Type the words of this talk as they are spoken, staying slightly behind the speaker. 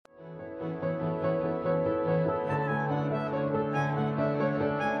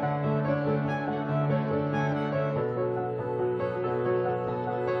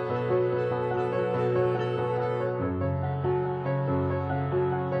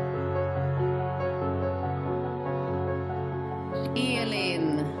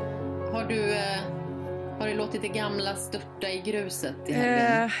Elin, har du låtit det gamla störta i gruset i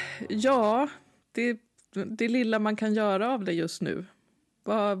helgen? Ja, det lilla man kan göra av det just nu.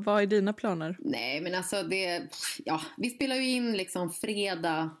 Vad är dina planer? Nej, men alltså vi spelar ju in liksom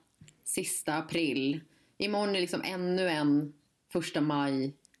fredag sista april. Imorgon är liksom ännu en 1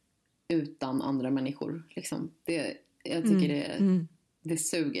 maj utan andra människor. Liksom. Jag tycker det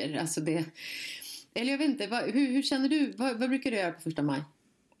suger. Alltså eller jag vet inte, hur känner du? Vad brukar du göra på 1 maj?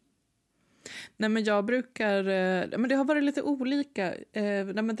 Nej, men jag brukar... men det har varit lite olika.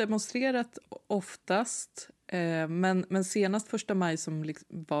 Demonstrerat oftast. Men senast 1 maj som liksom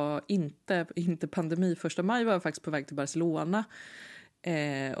var inte pandemi. 1 maj var jag faktiskt på väg till Barcelona.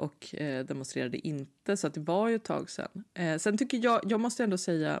 Och demonstrerade inte. Så att det var ju ett tag sedan. Sen tycker jag måste ändå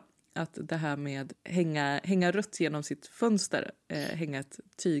säga att det här med hänga rött genom sitt fönster. Hänga ett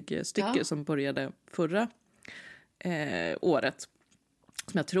tygstycke som började förra året.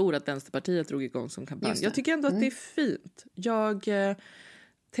 Som jag tror att Vänsterpartiet drog igång som kampanj. Jag tycker ändå att det är fint. Jag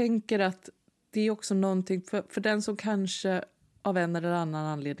tänker att det är också någonting för den som kanske av en eller annan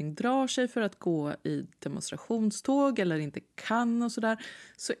anledning drar sig för att gå i demonstrationståg eller inte kan och sådär,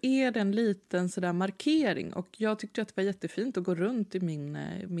 så är det en liten sådär markering. Och jag tyckte att det var jättefint att gå runt i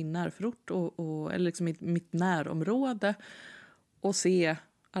min närförort eller liksom i mitt närområde och se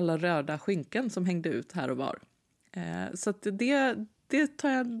alla röda skynken som hängde ut här och var. Så att det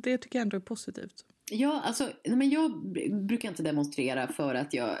tycker jag ändå är positivt. Ja, alltså, men jag brukar inte demonstrera för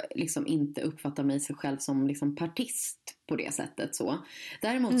att jag liksom inte uppfattar mig själv som liksom partist på det sättet. Så.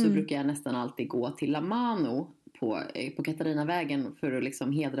 Däremot så brukar jag nästan alltid gå till La Mano på Katarinavägen för att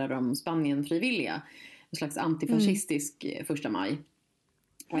liksom hedra de Spanien-frivilliga. En slags antifascistisk 1 maj.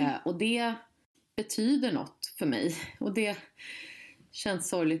 Och det betyder något för mig. Och det känns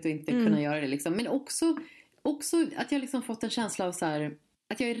sorgligt att inte kunna göra det. Liksom. Men också att jag liksom fått en känsla av så här...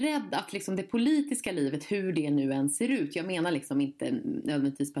 Att jag är rädd att liksom det politiska livet, hur det nu än ser ut. Jag menar liksom inte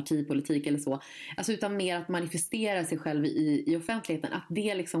nödvändigtvis partipolitik eller så. Alltså utan mer att manifestera sig själv i offentligheten. Att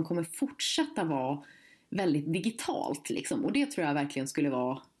det liksom kommer fortsätta vara väldigt digitalt. Liksom. Och det tror jag verkligen skulle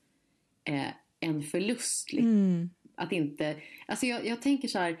vara en förlust. Liksom. Att inte... Alltså jag tänker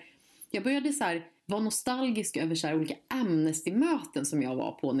så här... Jag började så här... var nostalgisk över så här olika Amnesty-möten som jag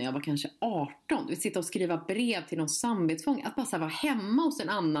var på när jag var kanske 18. Du sitta och skriva brev till någon samvetsfång. Att bara så här vara hemma hos en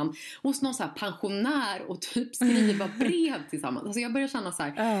annan. Hos någon så här pensionär och typ skriva brev tillsammans. Alltså jag började känna så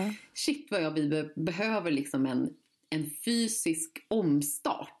här, shit vad vi behöver liksom en fysisk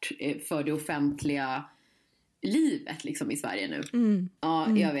omstart för det offentliga livet liksom i Sverige nu.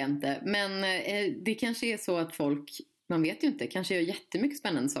 Jag vet inte. Men det kanske är så att folk, man vet ju inte, kanske gör jättemycket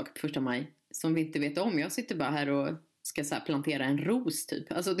spännande saker på 1 maj. Som vi inte vet om. Jag sitter bara här och ska så här plantera en ros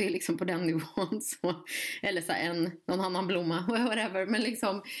typ. Alltså det är liksom på den nivån. Så. Eller så här någon annan blomma. Whatever. Men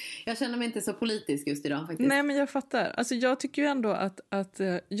liksom, jag känner mig inte så politisk just idag faktiskt. Nej, men jag fattar. Alltså jag tycker ju ändå att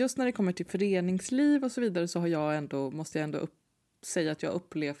just när det kommer till föreningsliv och så vidare så måste jag ändå säga att jag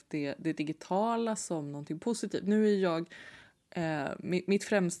upplevt det digitala som någonting positivt. Nu är jag... mitt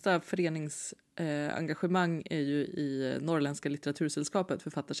främsta föreningsengagemang är ju i Norrländska litteratursällskapet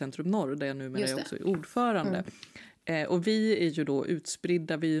Författarcentrum Norr, där jag numera är också ordförande. Och vi är ju då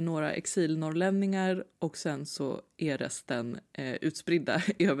utspridda, vi är några exilnorrlänningar och sen så är resten utspridda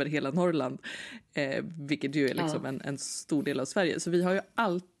över hela Norrland, vilket ju är liksom en stor del av Sverige. Så vi har ju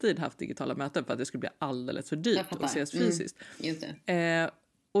alltid haft digitala möten för att det skulle bli alldeles för dyrt att ses fysiskt. Just det.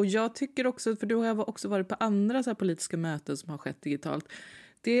 Och jag tycker också, för du har också varit på andra så här politiska möten som har skett digitalt.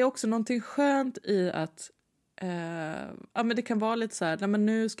 Det är också någonting skönt i att men det kan vara lite så här, nej men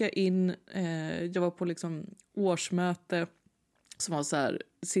nu ska jag in, jag var på liksom årsmöte som var så här,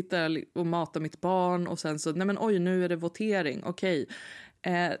 sitta och mata mitt barn och sen så, nej men oj nu är det votering, okej.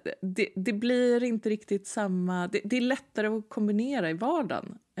 Det blir inte riktigt samma, det är lättare att kombinera i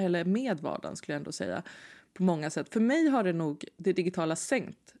vardagen, eller med vardagen skulle jag ändå säga. På många sätt. För mig har det digitala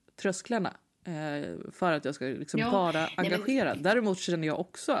sänkt trösklarna för att jag ska liksom vara engagerad. Däremot känner jag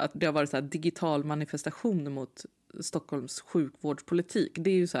också att det har varit så här digital manifestation mot Stockholms sjukvårdspolitik. Det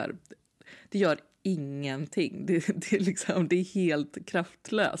är ju så här, det gör ingenting. Det är helt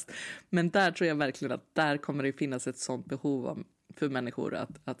kraftlöst. Men där tror jag verkligen att där kommer det finnas ett sånt behov för människor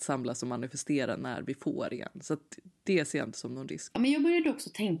att samlas och manifestera när vi får igen. Så att det ser jag inte som någon risk. Ja, men jag började också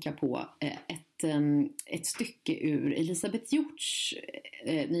tänka på ett stycke ur Elisabeth Hjorts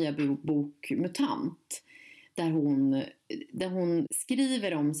nya bok Mutant. där hon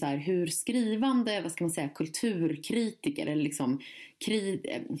skriver om så här, hur skrivande, vad ska man säga, kulturkritiker eller liksom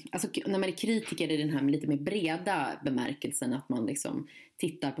alltså när man är kritiker i den här lite mer breda bemärkelsen, att man liksom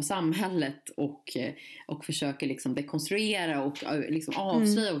tittar på samhället och försöker liksom dekonstruera och liksom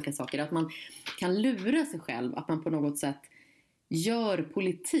avslöja olika saker, att man kan lura sig själv att man på något sätt gör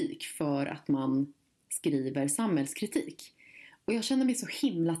politik för att man skriver samhällskritik. Och jag känner mig så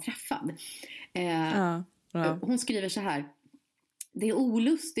himla träffad. Hon skriver så här: det är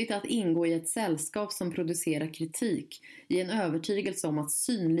olustigt att ingå i ett sällskap som producerar kritik i en övertygelse om att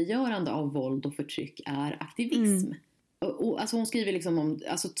synliggörande av våld och förtryck är aktivism. Och alltså hon skriver liksom om,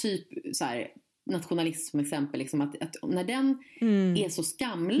 alltså typ så här, nationalism exempel, liksom att när den är så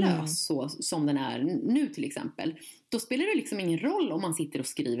skamlös så, som den är nu till exempel, då spelar det liksom ingen roll om man sitter och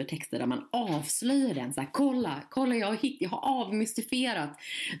skriver texter där man avslöjar den så här, kolla jag har avmystifierat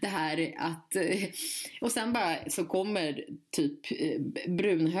det här att, och sen bara så kommer typ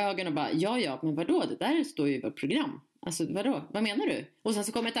brunhögern och bara ja men vadå, det där står ju i vårt program. Alltså vadå? Vad menar du? Och sen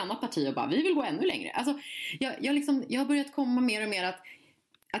så kommer ett annat parti och bara vi vill gå ännu längre. Alltså jag har börjat komma mer och mer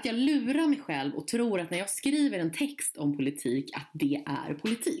att jag lurar mig själv och tror att när jag skriver en text om politik att det är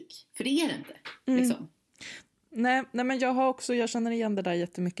politik. För det är det inte. Liksom. Nej, men jag känner igen det där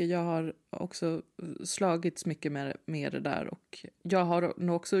jättemycket. Jag har också slagits mycket med det där. Och jag har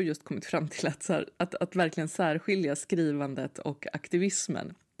nog också just kommit fram till att verkligen särskilja skrivandet och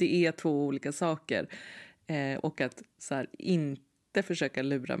aktivismen. Det är två olika saker. Och att så här, inte försöka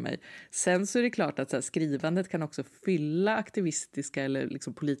lura mig. Sen så är det klart att så här, skrivandet kan också fylla aktivistiska eller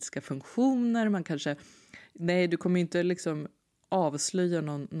liksom politiska funktioner. Man kanske, du kommer inte liksom avslöja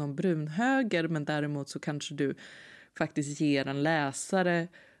någon brunhöger, men däremot så kanske du faktiskt ger en läsare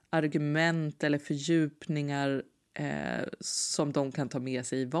argument eller fördjupningar som de kan ta med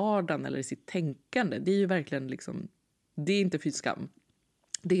sig i vardagen eller i sitt tänkande. Det är ju verkligen liksom, det är inte för skam.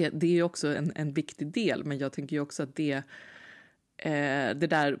 Det är också en viktig del, men jag tänker ju också att det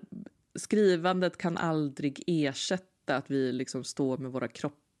där skrivandet kan aldrig ersätta att vi liksom står med våra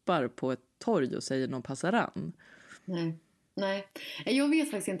kroppar på ett torg och säger någon passaran. Nej, jag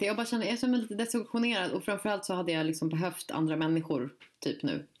vet faktiskt inte. Jag känner mig lite desillusionerad, och framförallt så hade jag liksom behövt andra människor typ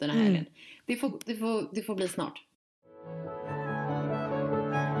nu den här helgen. Det får bli snart.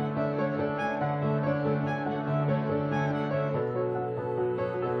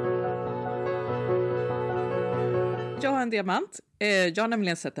 Jag har en diamant. Jag har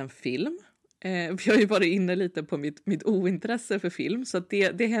nämligen sett en film. Vi har ju varit inne lite på mitt ointresse för film, så att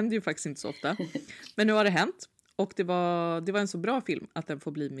det händer ju faktiskt inte så ofta. Men nu har det hänt, och det var en så bra film att den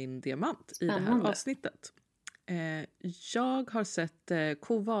får bli min diamant i det här avsnittet. Jag har sett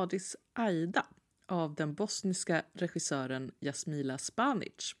Quo Vadis Aida av den bosniska regissören Jasmila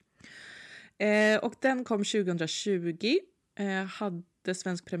Spanic. Och den kom 2020, hade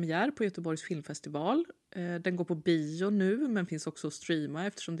svensk premiär på Göteborgs filmfestival. Den går på bio nu, men finns också att streama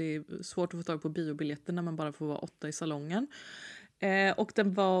eftersom det är svårt att få tag på biobiljetter när man bara får vara 8 i salongen. Och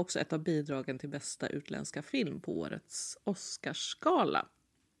den var också ett av bidragen till bästa utländska film på årets Oscarsgala.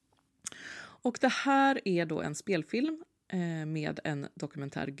 Och det här är då en spelfilm med en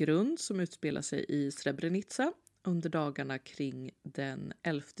dokumentärgrund som utspelar sig i Srebrenica under dagarna kring den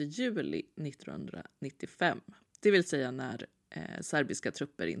 11 juli 1995. Det vill säga när serbiska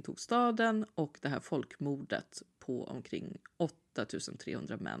trupper intog staden och det här folkmordet på omkring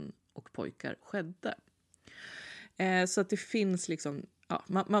 8300 män och pojkar skedde. Så att det finns liksom,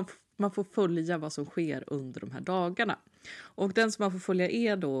 man får följa vad som sker under de här dagarna. Och den som man får följa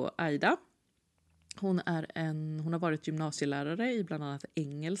är då Aida. Hon har varit gymnasielärare i bland annat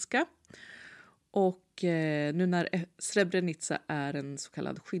engelska. Och nu när Srebrenica är en så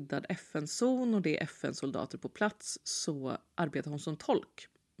kallad skyddad FN-zon och det är FN-soldater på plats, så arbetar hon som tolk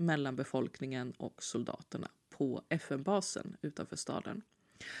mellan befolkningen och soldaterna på FN-basen utanför staden.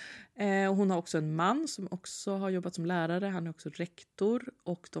 Hon har också en man som också har jobbat som lärare, han är också rektor,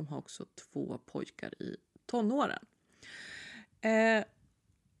 och de har också 2 pojkar i tonåren.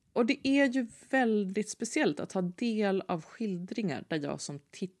 Och det är ju väldigt speciellt att ta del av skildringar där jag som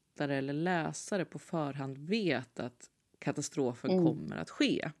tittare eller läsare på förhand vet att katastrofen kommer att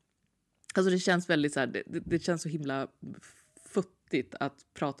ske. Alltså det känns väldigt så här, det känns så himla futtigt att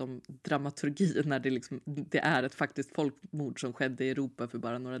prata om dramaturgi när det är ett faktiskt folkmord som skedde i Europa för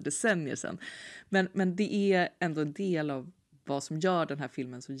bara några decennier sedan. Men det är ändå en del av vad som gör den här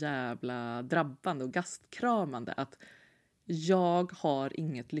filmen så jävla drabbande och gastkramande, att jag har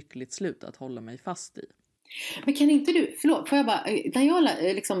inget lyckligt slut att hålla mig fast i. Men kan inte du, förlåt, får jag bara, när jag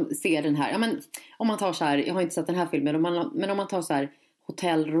liksom ser den här, ja men om man tar så här, jag har inte sett den här filmen, men om man tar så här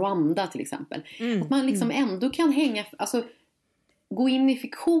Hotell Rwanda till exempel. Att man liksom ändå kan alltså gå in i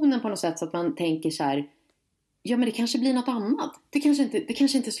fiktionen på något sätt så att man tänker så här, ja men det kanske blir något annat. Det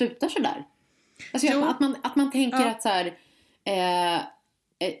kanske inte slutar så där. Alltså att man tänker att så här,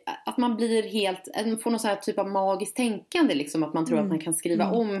 att man blir får någon så här typ av magiskt tänkande liksom, att man tror att man kan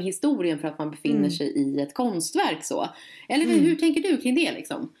skriva om historien för att man befinner sig i ett konstverk så. Eller hur tänker du kring det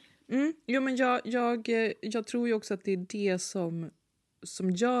liksom? Jo men jag tror ju också att det är det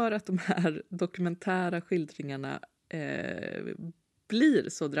som gör att de här dokumentära skildringarna blir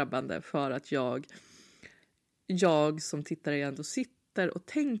så drabbande, för att jag som tittare ändå sitter och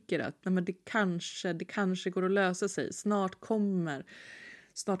tänker att nej, men det kanske går att lösa sig. Snart kommer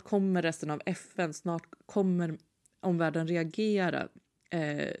resten av FN, snart kommer omvärlden reagera.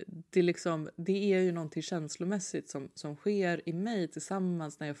 Det är ju någonting känslomässigt som sker i mig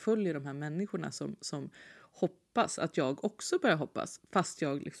tillsammans när jag följer de här människorna som hoppas att jag också börjar hoppas, fast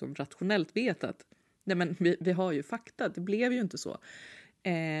jag liksom rationellt vet att nej, men vi har ju fakta, det blev ju inte så.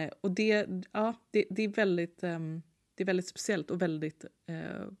 Och det är väldigt speciellt och väldigt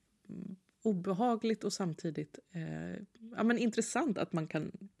obehagligt och samtidigt intressant att man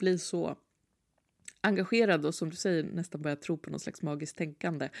kan bli så engagerad och som du säger nästan börja tro på någon slags magiskt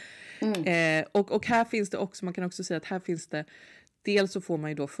tänkande. Och här finns det också, man kan också säga att här finns det, dels så får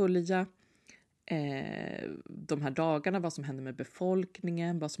man ju då följa de här dagarna, vad som händer med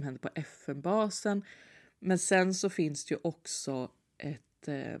befolkningen, vad som händer på FN-basen, men sen så finns det ju också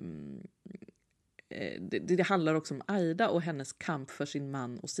det handlar också om Aida och hennes kamp för sin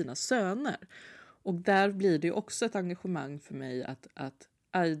man och sina söner. Och där blir det ju också ett engagemang för mig att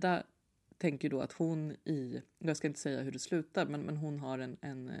Aida tänker då att hon jag ska inte säga hur det slutar, men hon har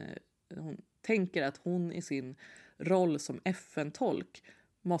hon tänker att hon i sin roll som FN-tolk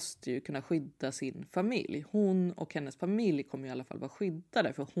måste ju kunna skydda sin familj. Hon och hennes familj kommer i alla fall vara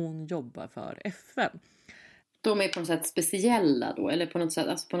skyddade, för hon jobbar för FN. De är på något sätt speciella då, eller på något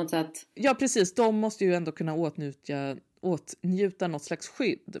sätt... Ja, precis. De måste ju ändå kunna åtnjuta något slags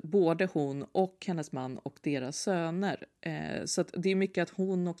skydd. Både hon och hennes man och deras söner. Så att det är mycket att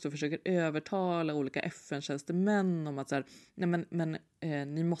hon också försöker övertala olika FN-tjänstemän om att så här, nej men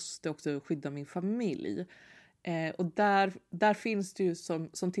ni måste också skydda min familj. Och där finns det ju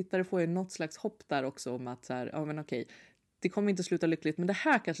som tittare får jag något slags hopp där också om att så här, ja men okej, det kommer inte sluta lyckligt, men det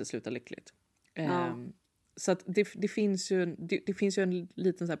här kanske slutar lyckligt. Så att det finns ju en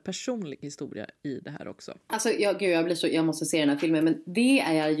liten så här personlig historia i det här också. Alltså jag måste se den här filmen, men det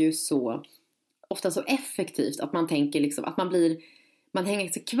är ju så ofta så effektivt att man tänker liksom att man hänger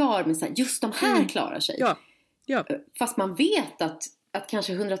sig kvar med så här, just de här klarar sig. Ja. Fast man vet att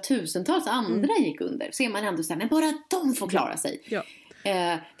kanske hundratusentals andra gick under. Så är man ändå så här, men bara de får klara sig. Ja.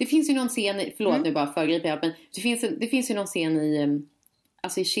 Det finns ju någon scen förlåt nu bara föregriper jag, men det finns ju någon scen i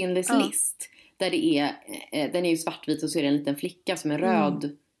Schindler's List. Där den är ju svartvit och så är det en liten flicka som är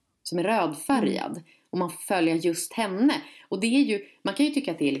rödfärgad. Och man följer just henne. Och det är ju, man kan ju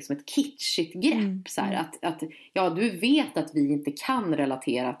tycka att det är liksom ett kitschigt grepp. Så här, att du vet att vi inte kan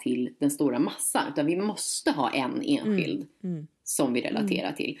relatera till den stora massan. Utan vi måste ha en enskild som vi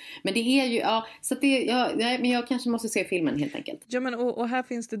relaterar till. Men det är ju, så att men jag kanske måste se filmen helt enkelt. Ja, men och här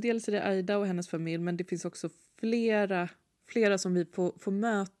finns det dels i det Aida och hennes familj, men det finns också flera som vi får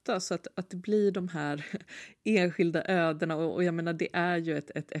möta, så att det blir de här enskilda ödena, och jag menar det är ju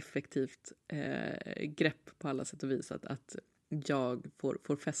ett effektivt grepp på alla sätt och vis att jag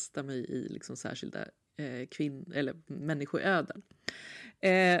får fästa mig i liksom särskilda eller människoöden.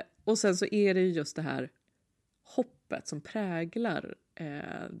 Och sen så är det ju just det här hoppet som präglar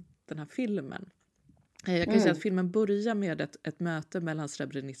den här filmen. Jag kan säga att filmen börjar med ett möte mellan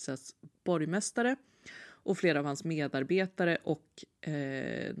Srebrenicas borgmästare och flera av hans medarbetare och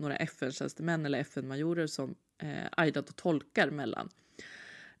några FN-tjänstemän eller FN-majorer som Aida då tolkar mellan.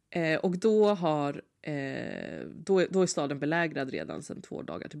 Och då är staden belägrad redan sedan 2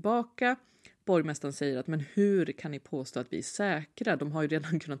 dagar tillbaka. Borgmästaren säger att men hur kan ni påstå att vi är säkra? De har ju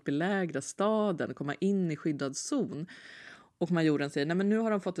redan kunnat belägra staden och komma in i skyddad zon. Och majoren säger nej men nu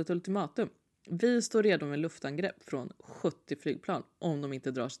har de fått ett ultimatum. Vi står redo med luftangrepp från 70 flygplan om de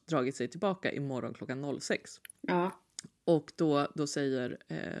inte dragit sig tillbaka imorgon klockan 06. Ja. Och då säger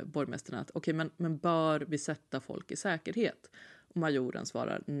borgmästaren att okej, men bör vi sätta folk i säkerhet? Och majoren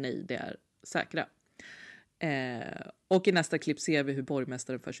svarar nej, det är säkra. Och i nästa klipp ser vi hur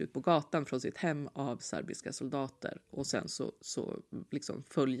borgmästaren förs ut på gatan från sitt hem av serbiska soldater. Och sen så liksom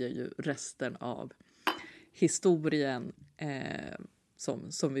följer ju resten av historien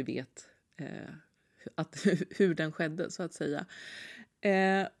som vi vet hur den skedde, så att säga.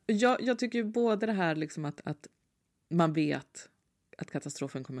 Jag tycker ju både det här liksom att man vet att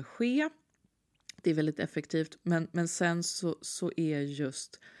katastrofen kommer ske. Det är väldigt effektivt. Men sen så är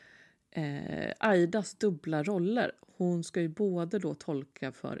just Aidas dubbla roller. Hon ska ju både då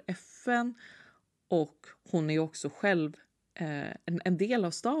tolka för FN och hon är också själv en del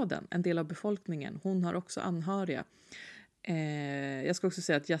av staden, en del av befolkningen. Hon har också anhöriga. Jag ska också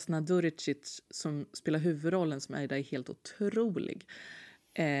säga att Jasna Duricic som spelar huvudrollen som Aida är helt otrolig.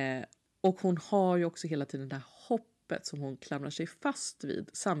 Och hon har ju också hela tiden det här hoppet som hon klamrar sig fast vid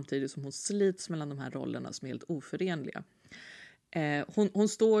samtidigt som hon slits mellan de här rollerna som är helt oförenliga. Hon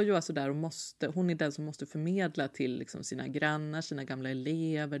står ju alltså där och hon är den som måste förmedla till liksom sina grannar, sina gamla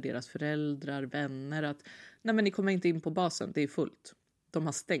elever, deras föräldrar, vänner att nej men ni kommer inte in på basen, det är fullt. De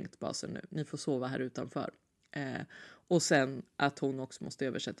har stängt basen nu, ni får sova här utanför. Och sen att hon också måste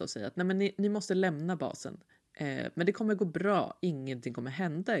översätta och säga att nej men ni måste lämna basen. Men det kommer gå bra, ingenting kommer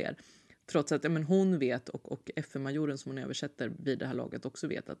hända er. Trots att men hon vet och FN-majoren som hon översätter vid det här laget också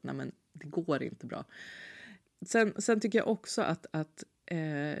vet att nej men det går inte bra. Sen tycker jag också att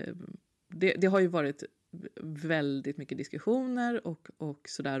det har ju varit väldigt mycket diskussioner och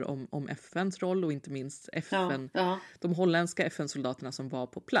sådär om FNs roll och inte minst de holländska FN-soldaterna som var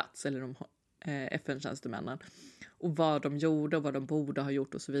på plats eller de FN-tjänstemännen och vad de gjorde och vad de borde ha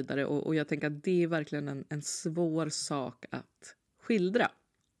gjort och så vidare. Och jag tänker att det är verkligen en svår sak att skildra.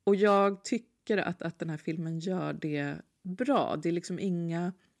 Och jag tycker att den här filmen gör det bra. Det är liksom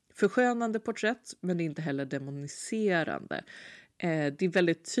inga förskönande porträtt, men det är inte heller demoniserande. Det är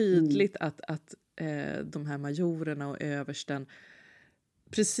väldigt tydligt att de här majorerna och översten,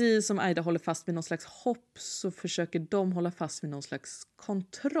 precis som Aida håller fast vid någon slags hopp så försöker de hålla fast vid någon slags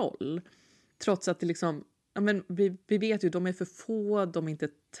kontroll. Trots att det liksom, ja men vi vet ju, de är för få, de är inte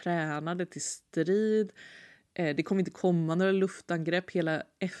tränade till strid. Det kommer inte komma några luftangrepp, hela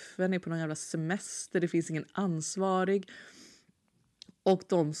FN är på någon jävla semester, det finns ingen ansvarig. Och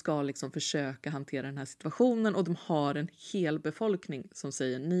de ska liksom försöka hantera den här situationen och de har en hel befolkning som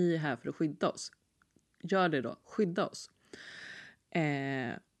säger ni är här för att skydda oss. Gör det då, skydda oss.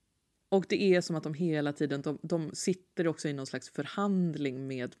 Och det är som att de hela tiden, de sitter också i någon slags förhandling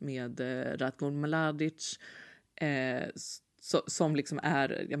med Ratko Mladic som liksom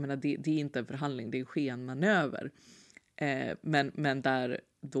är, jag menar det är inte en förhandling, det är en skenmanöver. Men där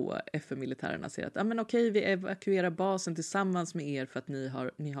då FN-militärerna säger att men okej, vi evakuerar basen tillsammans med er för att ni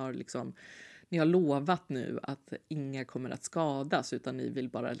har lovat nu att inga kommer att skadas utan ni vill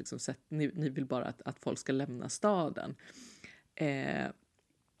bara liksom ni vill bara att folk ska lämna staden.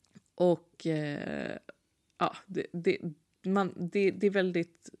 Det är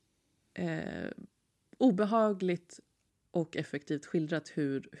väldigt obehagligt och effektivt skildrat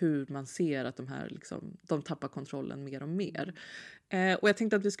hur man ser att de här liksom, de tappar kontrollen mer och mer. Och jag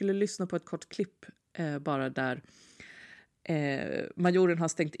tänkte att vi skulle lyssna på ett kort klipp bara där majoren har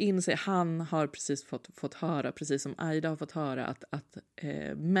stängt in sig. Han har precis fått höra, precis som Aida har fått höra, att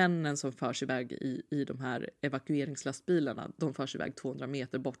männen som förs iväg i de här evakueringslastbilarna, de förs iväg 200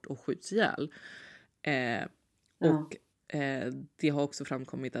 meter bort och skjuts ihjäl. Och det har också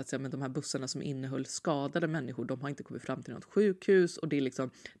framkommit att men de här bussarna som innehöll skadade människor, de har inte kommit fram till något sjukhus och det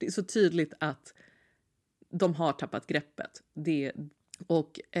är så tydligt att de har tappat greppet.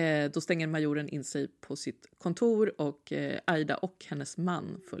 Då stänger majoren in sig på sitt kontor och Aida och hennes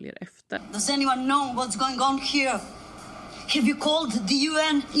man följer efter. Does anyone know what's going on here? Have you called the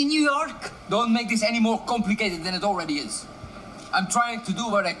UN in New York? Don't make this any more complicated than it already is. I'm trying to do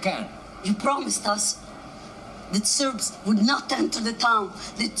what I can. You promised us that Serbs would not enter the town,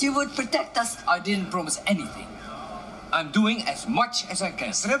 that you would protect us. I didn't promise anything. I'm doing as much as I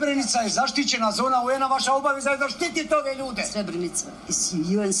can. Srebrenica je zaštićena zona UN-a, vaša obaveza je da štitite ove ljude. Srebrenica is a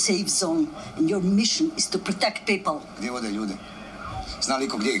UN safe zone and your mission is to protect people. Gdje vode ljude? Zna li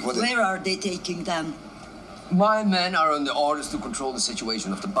ko gdje ih vode? Where are they taking them? My men are under orders to control the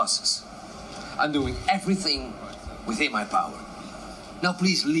situation of the buses. I'm doing everything within my power. Now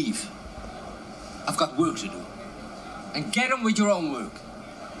please leave. I've got work to do. And get on with your own work.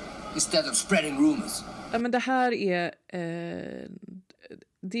 Instead of spreading rumors. Ja, men det här är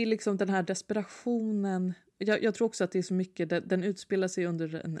det är liksom den här desperationen. Jag tror också att det är så mycket, den utspelar sig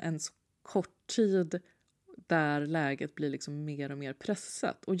under en kort tid där läget blir liksom mer och mer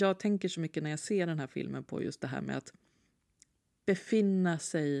pressat. Och jag tänker så mycket när jag ser den här filmen på just det här med att befinna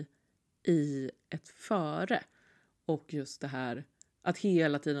sig i ett före. Och just det här att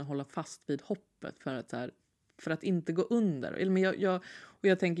hela tiden hålla fast vid hoppet för att inte gå under. Men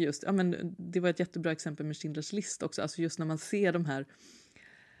jag tänker just, det var ett jättebra exempel med Schindler's list också. Alltså just när man ser de här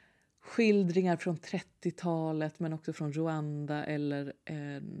skildringar från 30-talet men också från Rwanda eller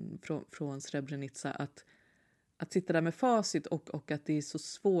från Srebrenica. att sitta där med facit och att det är så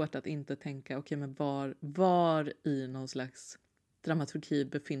svårt att inte tänka okej, men var i någon slags dramaturgi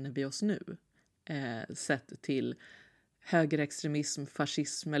befinner vi oss nu? Sett till högerextremism,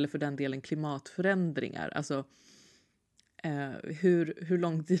 fascism eller för den delen klimatförändringar. Alltså hur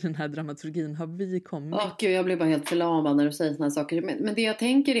långt i den här dramaturgin har vi kommit? Gud, jag blir bara helt förlamad när du säger såna här saker. Men det jag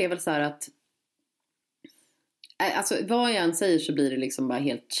tänker är väl så här att alltså vad jag än säger så blir det liksom bara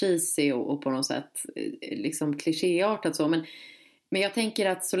helt cheesy och på något sätt liksom klichéartat så. Men jag tänker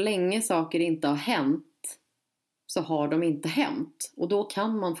att så länge saker inte har hänt så har de inte hänt. Och då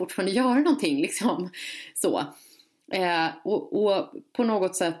kan man fortfarande göra någonting liksom. Så. Och på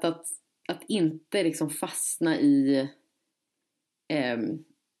något sätt att inte liksom fastna i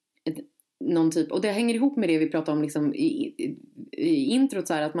någon typ. Och det hänger ihop med det vi pratade om liksom i introt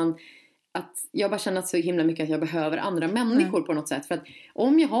så här, att jag bara känner så himla mycket att jag behöver andra människor på något sätt. För att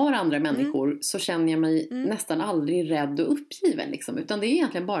om jag har andra människor så känner jag mig nästan aldrig rädd och uppgiven liksom. Utan det är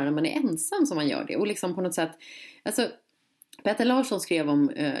egentligen bara när man är ensam som man gör det. Och liksom på något sätt, alltså Peter Larsson skrev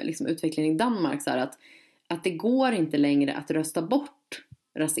om liksom utvecklingen i Danmark så här, att det går inte längre att rösta bort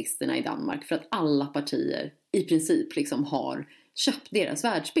rasisterna i Danmark för att alla partier i princip liksom har köpt deras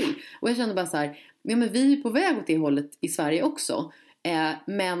världsbild. Och jag kände bara så här, ja men vi är på väg åt det hållet i Sverige också.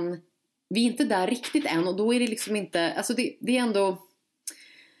 Men vi är inte där riktigt än och då är det liksom inte, alltså det är ändå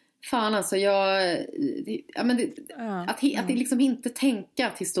fan alltså att det liksom inte tänka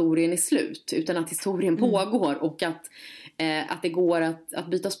att historien är slut utan att historien pågår och att det går att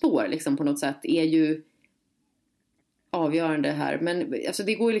byta spår liksom på något sätt är ju avgörande här. Men alltså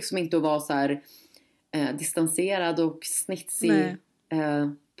det går ju liksom inte att vara så här distanserad och snitsig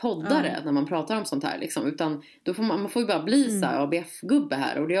poddare när man pratar om sånt här liksom, utan då får man får ju bara bli så här ABF-gubbe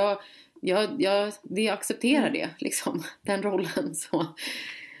här och jag accepterar det liksom, den rollen så.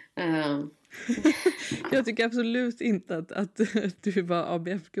 Jag tycker absolut inte att du var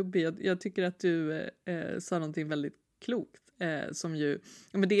ABF-gubbe. Jag tycker att du sa någonting väldigt klokt som ju,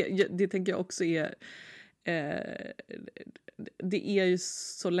 men det tänker jag också är det är ju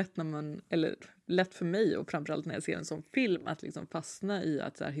så lätt när man, eller lätt för mig och framförallt när jag ser en sån film att liksom fastna i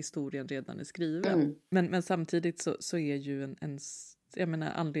att så här, historien redan är skriven. Men samtidigt så är ju en jag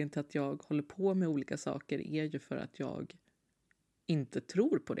menar, anledningen till att jag håller på med olika saker är ju för att jag inte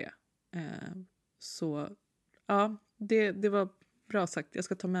tror på det. Så ja, det var bra sagt. Jag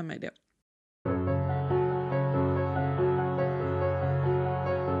ska ta med mig det.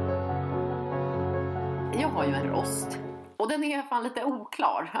 Jag har ju en rost. Och den är i alla fall lite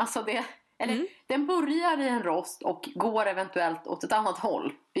oklar. Alltså den börjar i en rost och går eventuellt åt ett annat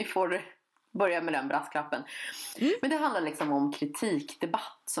håll. Vi får börja med den brasklappen. Men det handlar liksom om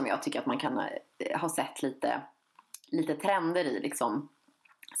kritikdebatt som jag tycker att man kan ha sett lite trender i liksom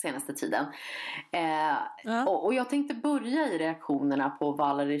senaste tiden. Och jag tänkte börja i reaktionerna på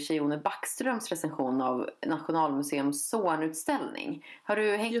Valerie Tjejone Backströms recension av Nationalmuseums Zornutställning. Har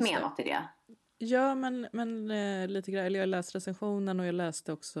du hängt med något i det? Ja, men lite grann. Jag läste recensionen och jag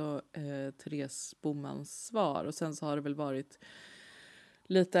läste också Therese Bomans svar. Och sen så har det väl varit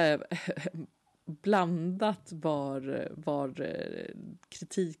lite blandat var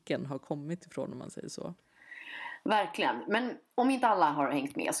kritiken har kommit ifrån, om man säger så. Verkligen, men om inte alla har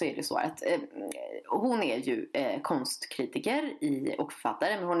hängt med så är det så att hon är ju konstkritiker och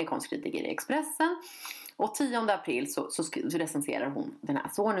författare, men hon är konstkritiker i Expressen. Och 10 april så recenserar hon den här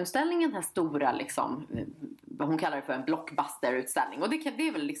Zornutställningen, den här stora liksom, vad hon kallar det för en blockbuster-utställning. Och det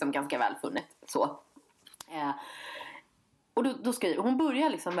är väl liksom ganska välfunnet så. Och då skriver hon, börjar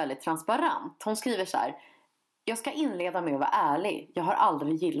liksom väldigt transparent. Hon skriver så här: jag ska inleda med att vara ärlig. Jag har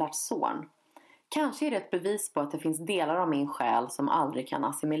aldrig gillat Zorn. Kanske är det ett bevis på att det finns delar av min själ som aldrig kan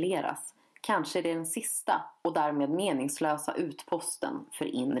assimileras. Kanske är det den sista och därmed meningslösa utposten för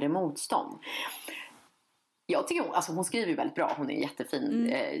inre motstånd. Jag tycker hon skriver ju väldigt bra. Hon är en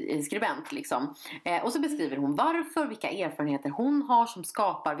jättefin skribent liksom. Och så beskriver hon varför, vilka erfarenheter hon har som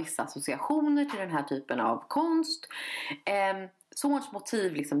skapar vissa associationer till den här typen av konst. Zorns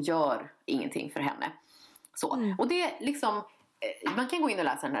motiv liksom gör ingenting för henne. Så. Och det liksom, man kan gå in och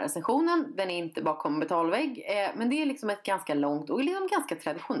läsa den här recensionen. Den är inte bakom betalvägg. Men det är liksom ett ganska långt och liksom ganska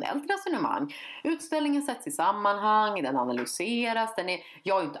traditionellt resonemang. Utställningen sätts i sammanhang. Den analyseras.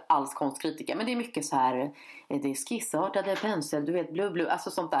 Jag är ju inte alls konstkritiker. Men det är mycket så här. Det är skissartade pensel. Du vet, blue.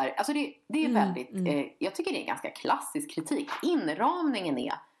 Alltså sånt där. Alltså det är väldigt. Jag tycker det är en ganska klassisk kritik. Inramningen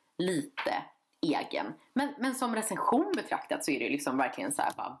är lite egen. Men som recension betraktat så är det liksom verkligen så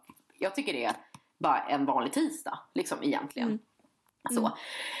här. Jag tycker det är bara en vanlig tisdag. Liksom egentligen. Så.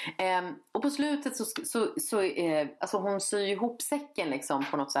 Och på slutet så alltså hon syr ihop säcken liksom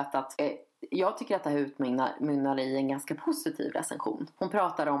på något sätt att jag tycker att det här utmynnar i en ganska positiv recension. Hon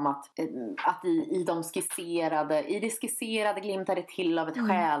pratar om att i det skisserade glimtar det till av ett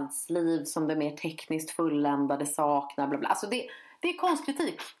själsliv som det mer tekniskt fulländade saknar. Bla bla. Alltså det är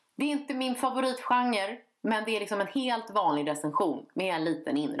konstkritik. Det är inte min favoritgenre, men det är liksom en helt vanlig recension med en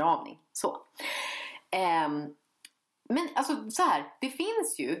liten inramning. Så. Men alltså så här, det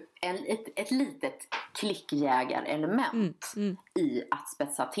finns ju ett litet klickjägarelement i att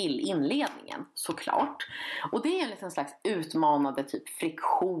spetsa till inledningen, såklart. Och det är en liten slags utmanande typ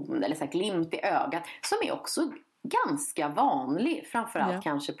friktion eller så här glimt i ögat som är också ganska vanlig, framförallt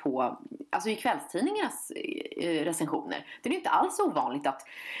kanske i kvällstidningarnas recensioner. Det är inte alls ovanligt att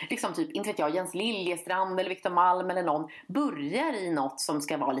liksom typ, inte vet jag, Jens Liljestrand eller Victor Malm eller någon börjar i något som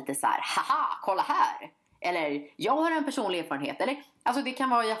ska vara lite så här: haha, kolla här! Eller jag har en personlig erfarenhet. Eller, alltså det kan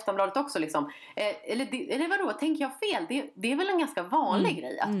vara i Aftonbladet också liksom. Eller vadå, tänker jag fel? Det är väl en ganska vanlig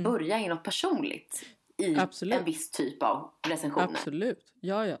grej att börja i något personligt i en viss typ av recensioner. Absolut,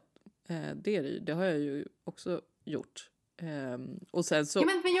 ja. Det är det ju. Det har jag ju också gjort. Och sen så... Ja,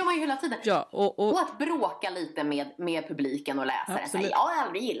 men det gör man ju hela tiden. Ja, och att bråka lite med publiken och läsaren. Absolut. Jag har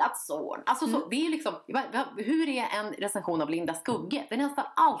aldrig gillat Zorn. Alltså, så, det är liksom, hur är en recension av Linda Skugge? Det är nästan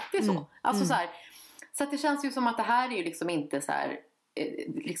alltid så. Alltså så här... Så att det känns ju som att det här är ju liksom inte så här,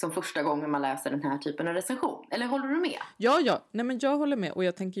 liksom första gången man läser den här typen av recension. Eller håller du med? Ja. Nej, men jag håller med. Och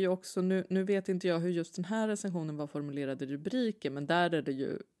jag tänker ju också, nu vet inte jag hur just den här recensionen var formulerad i rubriken. Men där är det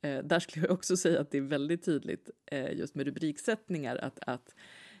ju, där skulle jag också säga att det är väldigt tydligt just med rubriksättningar att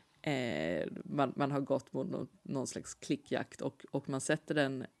man har gått mot någon slags klickjakt. Och man sätter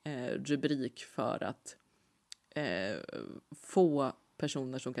en rubrik för att få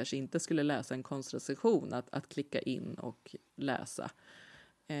personer som kanske inte skulle läsa en konstrecension att klicka in och läsa.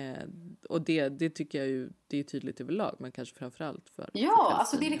 Och det tycker jag ju, det är tydligt överlag, men kanske framförallt för... Ja,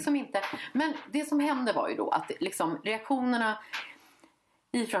 alltså det är liksom inte... Men det som hände var ju då att liksom reaktionerna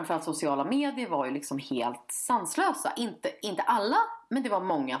i framförallt sociala medier var ju liksom helt sanslösa. Inte alla, men det var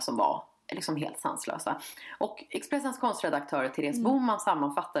många som var liksom helt sanslösa. Och Expressens konstredaktör Therese Boman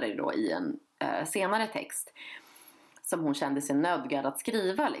sammanfattade det då i en senare text som hon kände sig nödgad att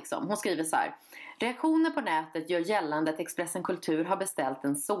skriva liksom. Hon skriver så här: reaktioner på nätet gör gällande att Expressen Kultur har beställt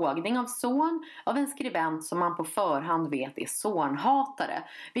en sågning av Zorn av en skribent som man på förhand vet är Zornhatare,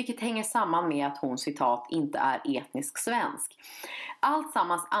 vilket hänger samman med att hon, citat, inte är etnisk svensk. Allt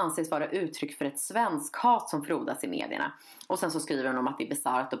sammans anses vara uttryck för ett svenskhat som frodas i medierna. Och sen så skriver hon om att det är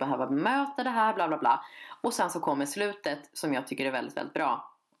bisarrt att behöva bemöta det här, bla bla bla. Och sen så kommer slutet som jag tycker är väldigt, väldigt bra.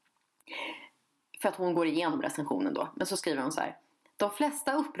 För att hon går igenom recensionen då. Men så skriver hon så här: de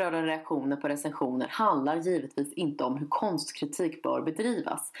flesta upprörda reaktioner på recensioner handlar givetvis inte om hur konstkritik bör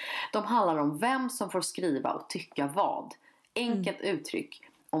bedrivas. De handlar om vem som får skriva och tycka vad. Enkelt uttryck.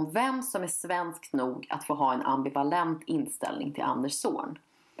 Om vem som är svensk nog att få ha en ambivalent inställning till Anders Zorn.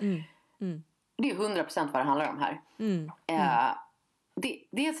 Det är 100% vad det handlar om här. Det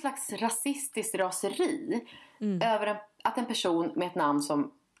är ett slags rasistiskt raseri över att en person med ett namn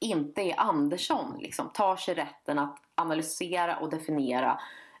som inte är Andersson liksom tar sig rätten att analysera och definiera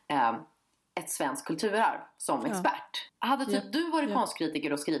ett svenskt kulturarv som expert. Hade typ du varit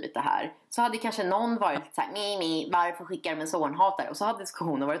konstkritiker och skrivit det här, så hade kanske någon varit så här: varför skickar de en Zornhatare? Och så hade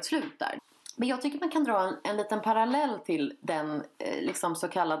diskussionen varit slut där. Men jag tycker man kan dra en liten parallell till den liksom så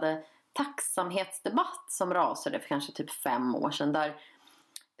kallade tacksamhetsdebatt som rasade för kanske typ 5 år sedan, där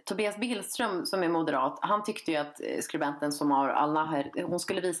Tobias Billström, som är moderat, han tyckte ju att skribenten Somar Al-Naher, hon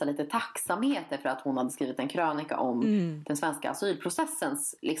skulle visa lite tacksamhet för att hon hade skrivit en krönika om den svenska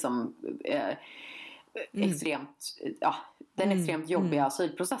asylprocessens liksom extremt jobbiga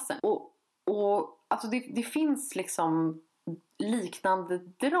asylprocessen. Och alltså det finns liksom liknande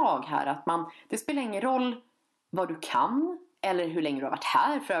drag här, att det spelar ingen roll vad du kan eller hur länge du har varit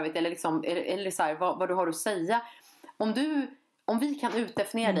här för övrigt, eller liksom, eller så här, vad du har att säga. Om vi kan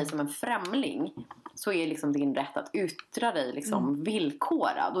utdefiniera dig som en främling, så är liksom din rätt att yttra dig liksom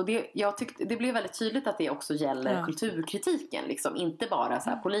villkorad. Och jag tyckte det blev väldigt tydligt att det också gäller kulturkritiken, liksom, inte bara så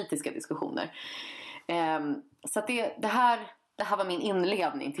här politiska diskussioner. Så att det här var min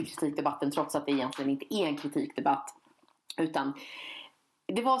inledning till kritikdebatten, trots att det egentligen inte är en kritikdebatt, utan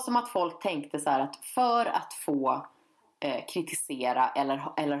det var som att folk tänkte så här, att för att få kritisera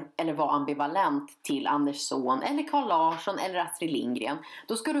eller vara ambivalent till Anders Zorn eller Carl Larsson eller Astrid Lindgren,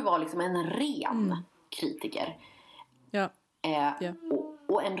 då ska du vara liksom en ren kritiker.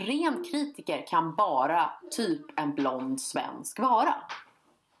 Och en ren kritiker kan bara typ en blond svensk vara.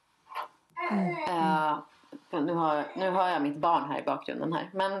 Nu hör jag mitt barn här i bakgrunden här.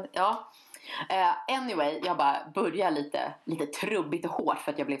 Men ja, Anyway, jag bara börjar lite trubbigt och hårt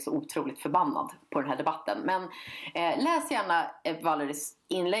för att jag blev så otroligt förbannad på den här debatten. Men läs gärna Valeries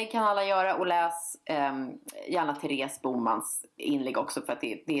inlägg, kan alla göra, och läs gärna Therese Bomans inlägg också, för att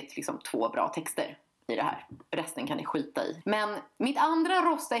det är liksom 2 bra texter i det här. Resten kan ni skita i. Men mitt andra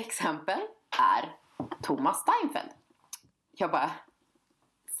rosta exempel är Thomas Steinfeld. Jag bara,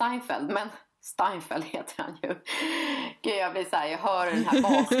 Steinfeld heter han ju. Gud, jag blir så här, jag hör den här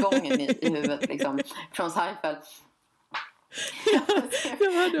basgången i huvudet liksom, från Seinfeld.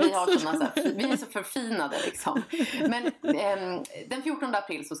 Vi är så förfinade liksom. Men den 14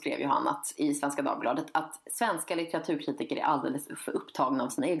 april så skrev ju han i Svenska Dagbladet att svenska litteraturkritiker är alldeles för upptagna av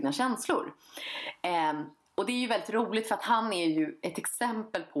sina egna känslor. Och det är ju väldigt roligt, för att han är ju ett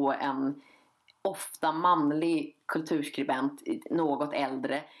exempel på en ofta manlig kulturskribent, något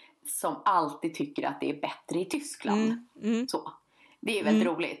äldre, som alltid tycker att det är bättre i Tyskland. Så. Det är väldigt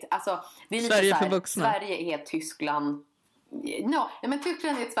roligt. Alltså, det är lite Sverige så här, för vuxna. Sverige är Tyskland. Ja, men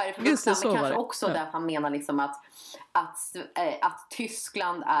Tyskland är ett Sverige för vuxna. Men kanske också där han menar liksom att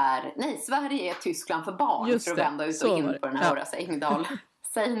Tyskland är... Nej, Sverige är Tyskland för barn. Just för att det, vända ut och in på den här Horace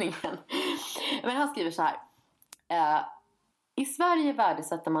Engdahl-sägningen. Men han skriver så här. I Sverige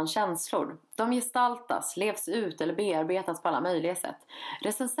värdesätter man känslor. De gestaltas, levs ut eller bearbetas på alla möjliga sätt.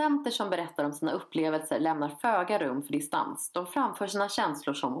 Recensenter som berättar om sina upplevelser lämnar föga rum för distans. De framför sina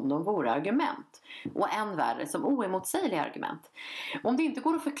känslor som om de vore argument. Och än värre, som oemotsägliga argument. Om det inte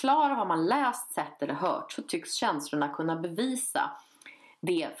går att förklara vad man läst, sett eller hört, så tycks känslorna kunna bevisa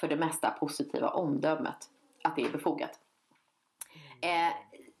det för det mesta positiva omdömet. Att det är befogat.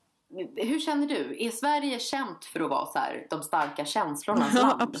 Hur känner du? Är Sverige känt för att vara så här, de starka känslornas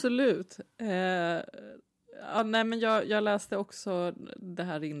land? Ja, absolut. Nej, men jag läste också det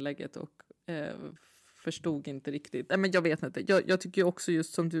här inlägget och förstod inte riktigt. Nej, men jag vet inte. Jag tycker också,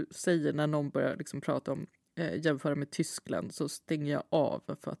 just som du säger, när någon börjar liksom prata om jämföra med Tyskland, så stänger jag av,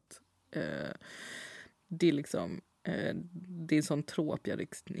 för att det är liksom det är en sån trop jag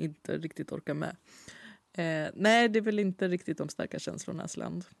inte riktigt orkar med. Nej, det är väl inte riktigt de starka känslornas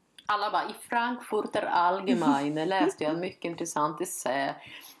land. Alla bara, i Frankfurter Allgemeine läste jag en mycket intressant essä.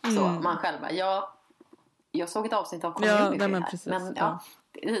 Så man själv bara, jag såg ett avsnitt av Community här. Precis, men ja,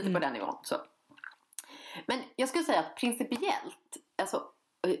 lite på den nivån. Så. Men jag skulle säga att principiellt, alltså,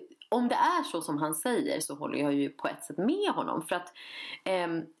 om det är så som han säger, så håller jag ju på ett sätt med honom. För att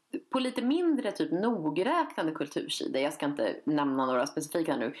på lite mindre typ nogräknande kultursidor, jag ska inte nämna några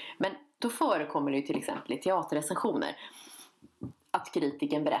specifika nu, men då förekommer det ju till exempel i teaterrecensioner att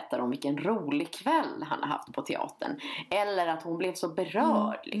kritiken berättar om vilken rolig kväll han har haft på teatern. Eller att hon blev så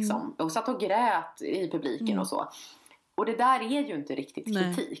berörd liksom. Och satt och grät i publiken och så. Och det där är ju inte riktigt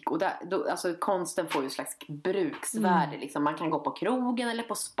kritik. Och alltså, konsten får ju ett slags bruksvärde. Liksom. Man kan gå på krogen eller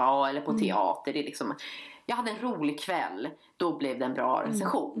på spa eller på teater. Det är liksom, jag hade en rolig kväll, då blev det en bra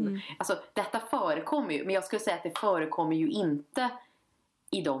recension. Alltså, detta förekommer ju. Men jag skulle säga att det förekommer ju inte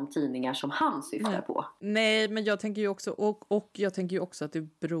i de tidningar som han syftar på. Nej, men jag tänker ju också, och jag tänker ju också att det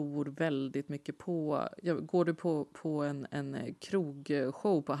beror väldigt mycket på, går du på en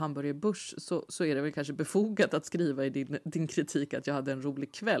krogshow på Hamburger Börs, så är det väl kanske befogat att skriva i din kritik att jag hade en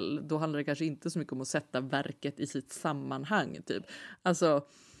rolig kväll. Då handlar det kanske inte så mycket om att sätta verket i sitt sammanhang typ. Alltså,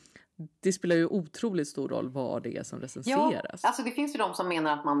 det spelar ju otroligt stor roll vad det är som recenseras. Ja, alltså det finns ju de som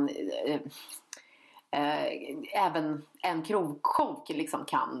menar att man även en krogshow liksom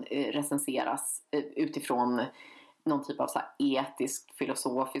kan recenseras utifrån någon typ av så här etisk,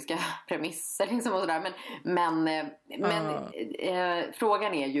 filosofiska premisser liksom och sådär. Men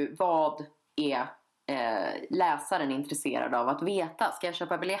frågan är ju, vad är läsaren intresserad av att veta? Ska jag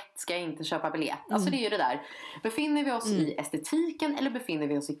köpa biljett? Ska jag inte köpa biljett? Alltså det är ju det där. Befinner vi oss i estetiken eller befinner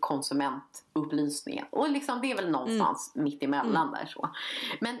vi oss i konsumentupplysningen? Och liksom, det är väl någonstans mitt emellan där så.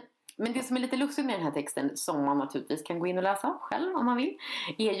 Men det som är lite lustigt med den här texten, som man naturligtvis kan gå in och läsa själv om man vill,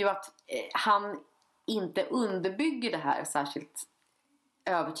 är ju att han inte underbygger det här särskilt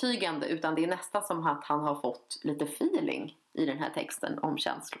övertygande, utan det är nästan som att han har fått lite feeling i den här texten om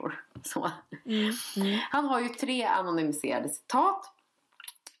känslor. Så. Han har ju 3 anonymiserade citat,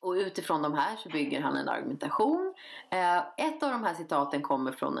 och utifrån de här så bygger han en argumentation. Ett av de här citaten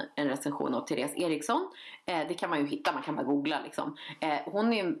kommer från en recension av Therese Eriksson. Det kan man ju hitta, man kan bara googla liksom.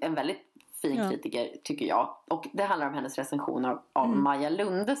 Hon är en väldigt fin kritiker tycker jag. Och det handlar om hennes recension av Maja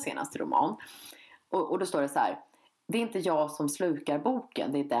Lundes senaste roman. Och då står det så här: det är inte jag som slukar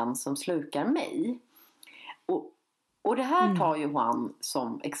boken, det är den som slukar mig. Och det här tar ju han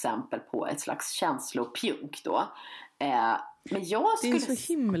som exempel på ett slags känslopjunk då. Men jag skulle... Det är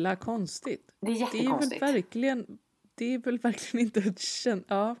så himla konstigt. Det är jättekonstigt. Det är väl verkligen inte ett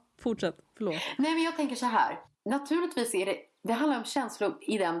fortsätt, förlåt. Nej, men jag tänker så här. Naturligtvis är det handlar om känslor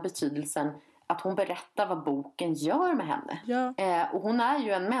i den betydelsen att hon berättar vad boken gör med henne. Ja. Och hon är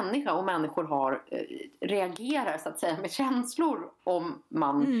ju en människa, och människor reagerar så att säga med känslor om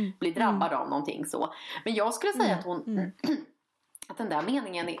man blir drabbad av någonting så. Men jag skulle säga att hon att den där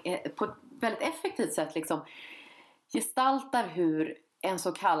meningen är på ett väldigt effektivt sätt liksom gestaltar hur en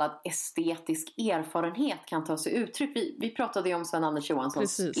så kallad estetisk erfarenhet kan ta sig uttryck. Vi pratade ju om Sven-Anders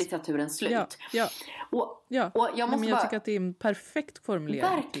Johanssons Litteraturens slut. Ja. Och jag tycker att det är en perfekt formulering.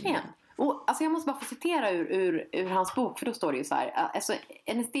 Verkligen. Och alltså jag måste bara få citera ur hans bok, för då står det ju så här. Alltså,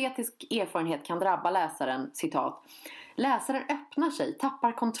 en estetisk erfarenhet kan drabba läsaren, citat. Läsaren öppnar sig,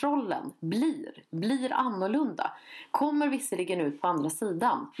 tappar kontrollen, blir annorlunda. Kommer visserligen ut på andra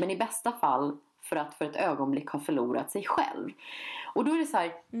sidan, men i bästa fall för att för ett ögonblick ha förlorat sig själv. Och då är det så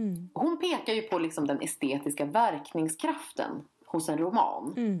här, hon pekar ju på liksom den estetiska verkningskraften hos en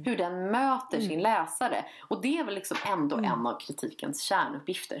roman. Hur den möter sin läsare. Och det är väl liksom ändå en av kritikens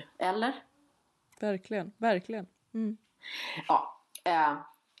kärnuppgifter. Eller? Verkligen. Ja.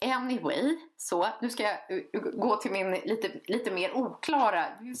 Anyway. Så, nu ska jag gå till min lite mer oklara.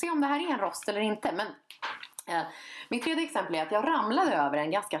 Vi får se om det här är en rost eller inte. Men mitt tredje exempel är att jag ramlade över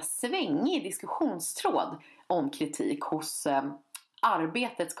en ganska svängig diskussionstråd om kritik hos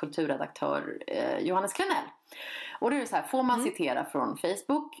Arbetets kulturredaktör Johannes Klenell. Och det är så här, får man citera från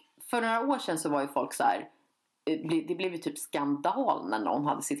Facebook? För några år sedan så var ju folk så här, det blev ju typ skandal när någon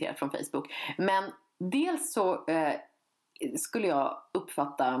hade citerat från Facebook. Men dels så skulle jag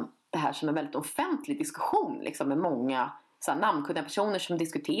uppfatta det här som en väldigt offentlig diskussion liksom, med många så här, namnkunniga personer som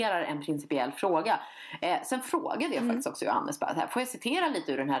diskuterar en principiell fråga. Sen frågade jag faktiskt också Johannes bara, här, får jag citera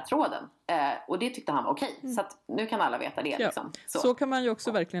lite ur den här tråden? Och det tyckte han var okej. Så att nu kan alla veta det. Ja. Liksom. Så kan man ju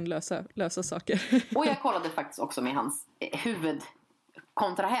också verkligen lösa saker. Och jag kollade faktiskt också med hans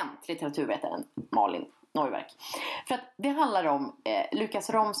huvudkontrahent, litteraturvetaren Malin Neuwerk. För att det handlar om Lukas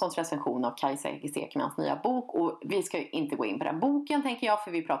Romsons recension av Kajsa Ekemans nya bok. Och vi ska ju inte gå in på den boken, tänker jag,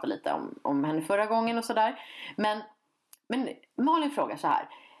 för vi pratade lite om henne förra gången och sådär. Men Malin frågar så här: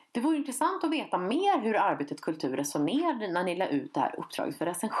 det vore intressant att veta mer hur Arbetet Kultur resonerade när ni la ut det här uppdraget för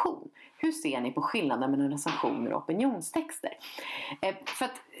recension. Hur ser ni på skillnaden mellan recensioner och opinionstexter? För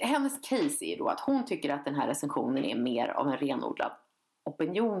att hennes case är då att hon tycker att den här recensionen är mer av en renodlad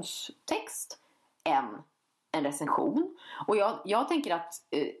opinionstext än en recension. Och jag tänker att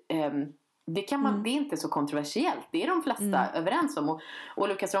det är inte så kontroversiellt. Det är de flesta överens om. Och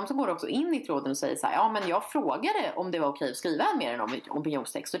Lukas Romson går också in i tråden och säger så här: ja, men jag frågade om det var okej att skriva mer än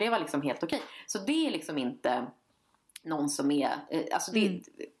opinionstext. Och det var liksom helt okej. Så det är liksom inte någon som är... Alltså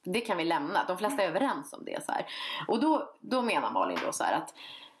det kan vi lämna. De flesta är överens om det. Så här. Och då menar Malin då så här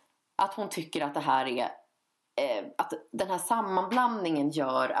att hon tycker att det här är... att den här sammanblandningen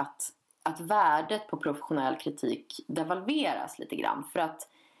gör att värdet på professionell kritik devalveras lite grann. För att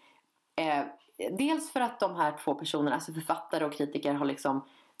dels för att de här två personerna, alltså författare och kritiker, har liksom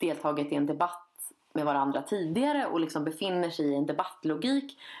deltagit i en debatt med varandra tidigare och liksom befinner sig i en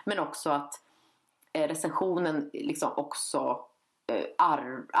debattlogik, men också att recensionen liksom också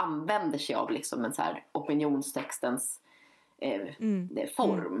använder sig av liksom en så här opinionstextens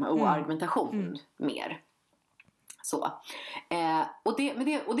form och argumentation mer. Så. Och det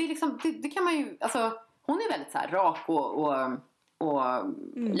liksom, det kan man ju, alltså hon är väldigt så här rak och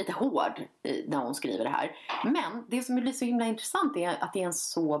lite hård när hon skriver det här. Men det som blir så himla intressant är att det är en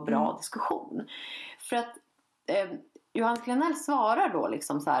så bra diskussion. För att Johannes Klenell svarar då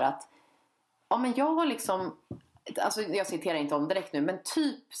liksom så här att ja, men jag har liksom, alltså jag citerar inte om direkt nu, men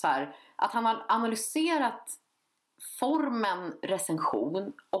typ så här att han har analyserat formen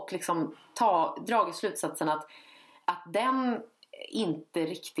recension och liksom dragit slutsatsen att den inte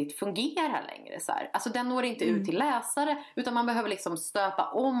riktigt fungerar längre så här. Alltså den når inte ut till läsare, utan man behöver liksom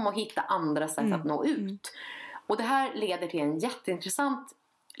stöpa om och hitta andra sätt att nå ut. Och det här leder till en jätteintressant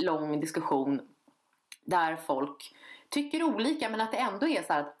lång diskussion där folk tycker olika, men att det ändå är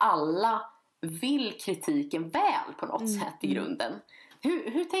så här att alla vill kritiken väl på något sätt i grunden.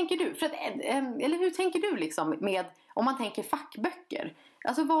 Hur tänker du? Eller hur tänker du liksom med, om man tänker fackböcker?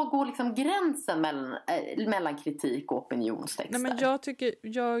 Alltså vad går liksom gränsen mellan kritik och opinionstexter? Nej, men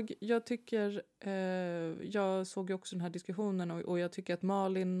jag såg ju också den här diskussionen och jag tycker att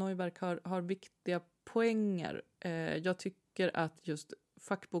Malin Neuwerk har viktiga poänger. Jag tycker att just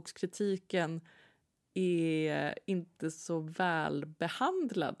fackbokskritiken är inte så väl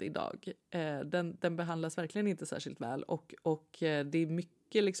behandlad idag. Den behandlas verkligen inte särskilt väl och det är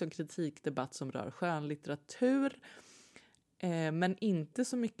mycket liksom kritikdebatt som rör skönlitteratur, men inte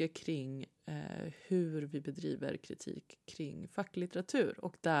så mycket kring hur vi bedriver kritik kring facklitteratur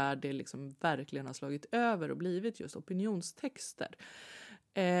och där det liksom verkligen har slagit över och blivit just opinionstexter.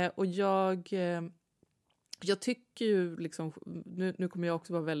 Och jag tycker ju liksom, nu kommer jag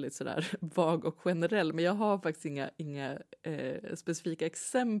också vara väldigt sådär vag och generell, men jag har faktiskt inga specifika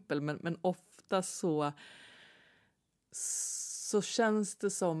exempel, men ofta så känns det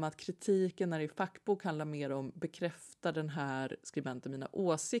som att kritiken när det är fackbok handlar mer om bekräftar den här skribenten mina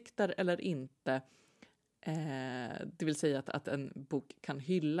åsikter eller inte. Det vill säga att en bok kan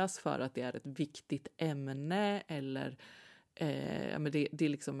hyllas för att det är ett viktigt ämne eller men det är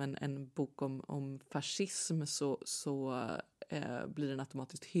liksom en bok om fascism så blir den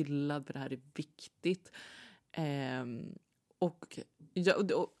automatiskt hyllad för det här är viktigt. Och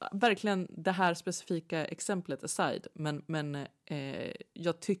verkligen det här specifika exemplet aside, men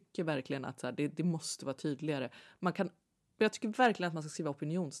jag tycker verkligen att så här, det måste vara tydligare. Jag tycker verkligen att man ska skriva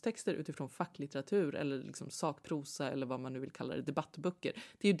opinionstexter utifrån facklitteratur eller liksom sakprosa eller vad man nu vill kalla det, debattböcker.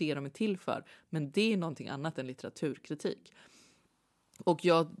 Det är ju det de är till för, men det är någonting annat än litteraturkritik. Och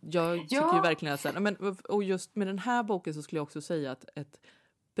jag tycker ju verkligen att så här, och just med den här boken så skulle jag också säga att ett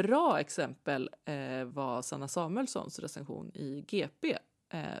bra exempel var Sanna Samuelssons recension i GP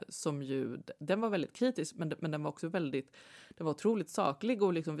som ju, den var väldigt kritisk men den var också den var otroligt saklig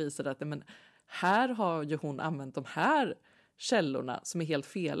och liksom visade att här har ju hon använt de här källorna som är helt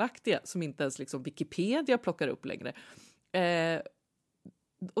felaktiga, som inte ens liksom Wikipedia plockar upp längre.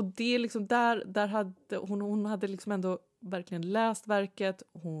 Och det är liksom där hade hon hade liksom ändå verkligen läst verket,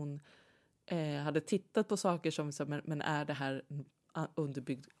 hon hade tittat på saker som men är det här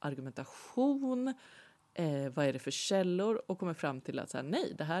underbyggd argumentation, vad är det för källor, och kommer fram till att så här,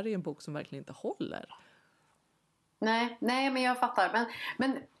 nej, det här är en bok som verkligen inte håller. Nej, men jag fattar.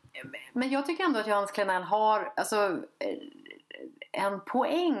 Men jag tycker ändå att Johannes Klenell har alltså en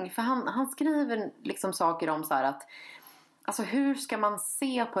poäng, för han skriver liksom saker om så här att alltså hur ska man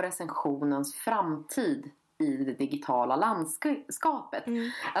se på recensionens framtid i det digitala landskapet?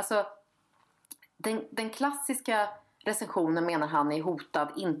 Alltså den klassiska recensionen menar han är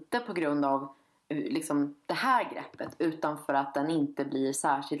hotad inte på grund av liksom det här greppet utan för att den inte blir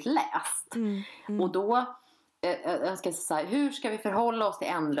särskilt läst. Och då jag ska säga, hur ska vi förhålla oss till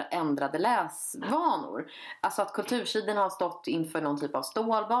ändrade läsvanor? Alltså att kultursidorna har stått inför någon typ av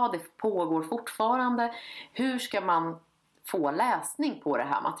stålbad, det pågår fortfarande. Hur ska man få läsning på det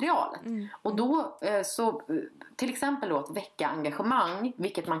här materialet? Och då så till exempel då att väcka engagemang,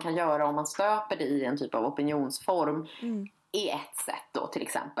 vilket man kan göra om man stöper det i en typ av opinionsform, är ett sätt då till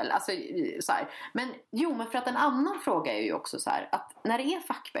exempel. Alltså, så här. Men för att en annan fråga är ju också så här, att när det är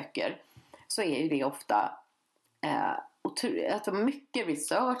fackböcker så är ju det ofta alltså mycket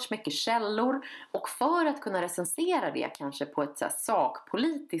research, mycket källor, och för att kunna recensera det kanske på ett så här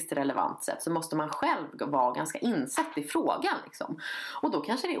sakpolitiskt relevant sätt så måste man själv vara ganska insatt i frågan liksom. Och då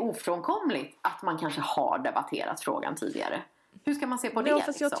kanske det är ofrånkomligt att man kanske har debatterat frågan tidigare. Hur ska man se på det? Fast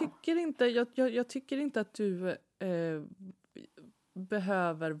liksom? Jag tycker inte att du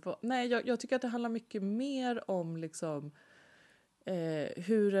behöver jag tycker att det handlar mycket mer om liksom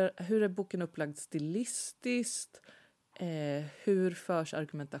hur är boken upplagd stilistiskt, hur förs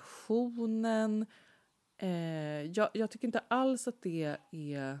argumentationen. Jag tycker inte alls att det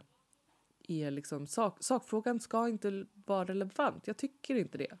är liksom sakfrågan ska inte vara relevant. Jag tycker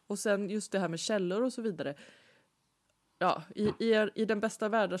inte det. Och sen just det här med källor och så vidare. Ja, i den bästa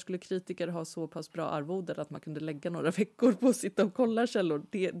världen skulle kritiker ha så pass bra arvoden att man kunde lägga några veckor på att sitta och kolla källor.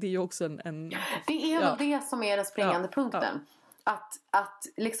 Det är ju också en det är väl det som är den springande punkten. Att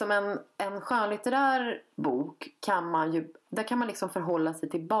liksom en skönlitterär bok där kan man liksom förhålla sig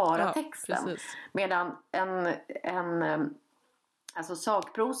till bara texten. Precis. Medan alltså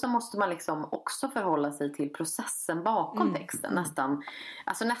sakprosa måste man liksom också förhålla sig till processen bakom texten.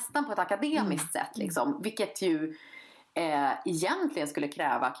 Nästan på ett akademiskt sätt liksom. Vilket ju egentligen skulle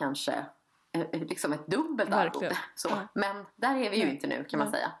kräva kanske liksom ett dubbelt arvode. Men där är vi ju inte nu kan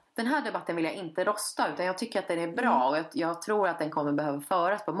man säga. Den här debatten vill jag inte rosta, utan jag tycker att den är bra och jag tror att den kommer behöva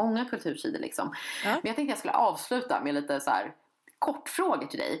föras på många kultursidor liksom. Men jag tänkte jag skulle avsluta med lite så här kortfrågor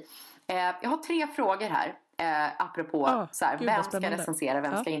till dig. Jag har 3 frågor här apropå så här, vem ska recensera,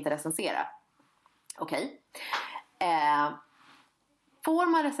 vem ska inte recensera. Okej. Får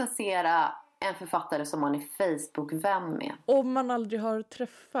man recensera en författare som man är Facebook-vän med? Om man aldrig har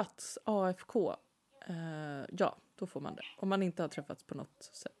träffats AFK, ja, då får man det. Om man inte har träffats på något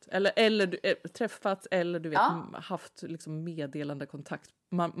sätt. Eller träffats eller du vet haft liksom meddelande kontakt.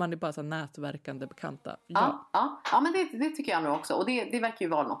 Man är bara så nätverkande bekanta. Ja, men det tycker jag nog också. Och det verkar ju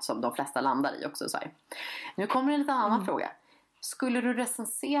vara något som de flesta landar i också. Så här. Nu kommer en lite annan fråga. Skulle du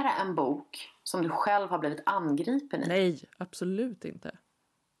recensera en bok som du själv har blivit angripen i? Nej, absolut inte.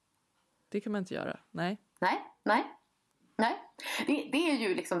 Det kan man inte göra. Nej. Det är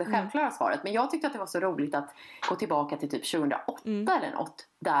ju liksom det självklara svaret. Men jag tyckte att det var så roligt att gå tillbaka till typ 2008 eller något.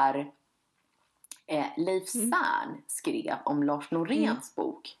 Där Leif Zern skrev om Lars Noréns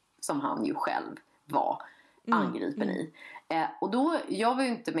bok. Som han ju själv var angripen i. Och då, jag var ju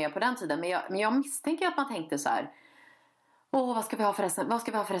inte med på den tiden. Men jag misstänker att man tänkte så här. Vad ska vi ha för recensent?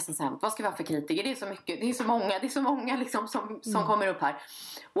 Vad ska vi ha för kritiker? Det är så mycket, det är så många liksom som kommer upp här.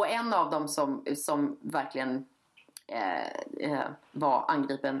 Och en av dem som verkligen var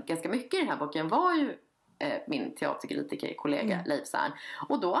angripen ganska mycket i den här boken var ju min teaterkritikerkollega Leif Zern.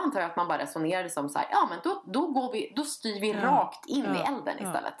 Och då antar jag att man bara resonerade som så här, ja men då styr vi rakt in i elden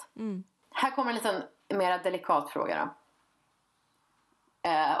istället. Här kommer en liten mer delikat fråga då.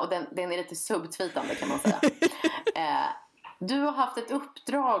 Och den är lite subtweetande kan man säga. Du har haft ett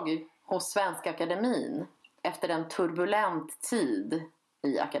uppdrag hos Svenska Akademin efter en turbulent tid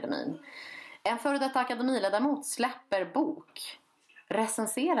i akademin. En före detta akademiledamot släpper bok.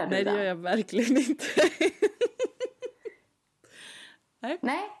 Recenserar du Nej, den? det gör jag verkligen inte.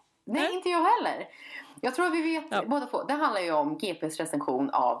 Nej, inte jag heller. Jag tror vi vet båda två. Det handlar ju om GPs recension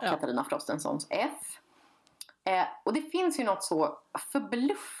av Katarina Frostensons F. Och det finns ju något så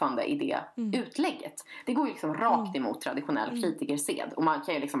förbluffande i det utlägget. Det går ju liksom rakt emot traditionell kritikersed. Och man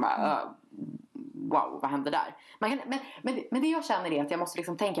kan ju liksom bara wow, vad hände där? Men det jag känner är att jag måste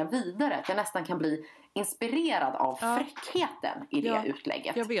liksom tänka vidare. Att jag nästan kan bli inspirerad av fräckheten i det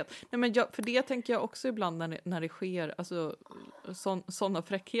utlägget. Jag vet. Nej, men för det tänker jag också ibland när det sker alltså, sådana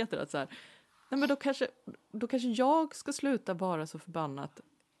fräckheter. Att så här, nej, men då kanske jag ska sluta vara så förbannat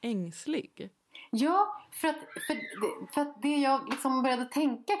ängslig. Ja, för att det jag liksom började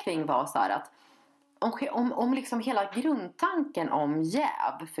tänka kring var så här att om liksom hela grundtanken om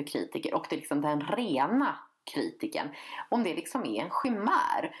jäv för kritiker och det liksom den rena kritiken, om det liksom är en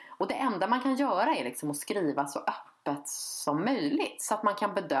chimär och det enda man kan göra är liksom att skriva så öppet som möjligt så att man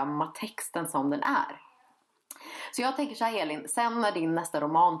kan bedöma texten som den är. Så jag tänker så här, Elin, sen när din nästa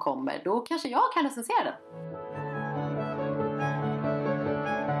roman kommer, då kanske jag kan recensera den.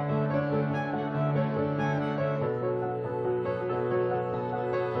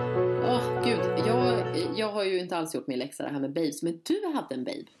 Gud, jag har ju inte alls gjort min läxa det här med babes. Men du hade en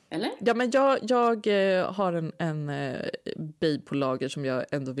babe, eller? Ja, men jag har en babe på lager som jag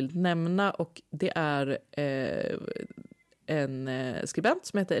ändå vill nämna. Och det är en skribent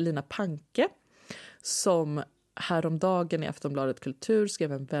som heter Elina Panke. Som häromdagen i Aftonbladet Kultur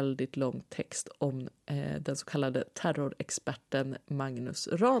skrev en väldigt lång text om den så kallade terrorexperten Magnus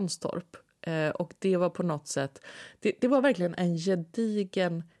Ranstorp. Och det var på något sätt, det var verkligen en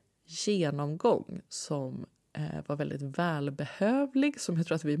gedigen genomgång som var väldigt välbehövlig, som jag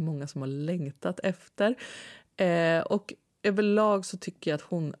tror att vi är många som har längtat efter. Och överlag så tycker jag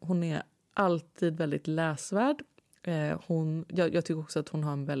att hon är alltid väldigt läsvärd. Jag tycker också att hon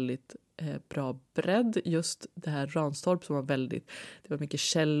har en väldigt bra bredd. Just det här Ranstorp som var det var mycket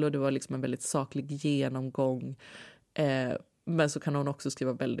källor, det var liksom en väldigt saklig genomgång. Men så kan hon också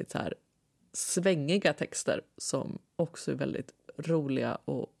skriva väldigt så här svängiga texter som också är väldigt roliga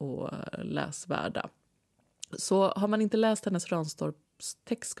och läsvärda. Så har man inte läst hennes Ranstorps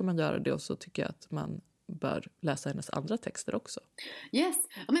text ska man göra det, och så tycker jag att man bör läsa hennes andra texter också. Yes,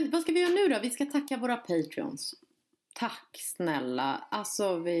 men vad ska vi göra nu då? Vi ska tacka våra Patreons. Tack snälla,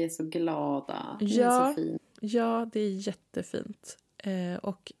 alltså vi är så glada. Det är så fint. Ja, det är jättefint.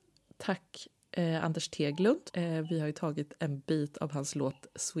 Och tack Anders Teglund. Vi har ju tagit en bit av hans låt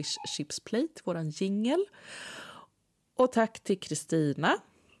Swish Chips Plate, våran jingle. Och tack till Kristina.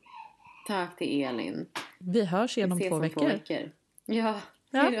 Tack till Elin. Vi hörs igen om 2 veckor. Ja,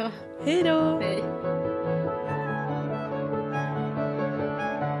 hej då. Hej.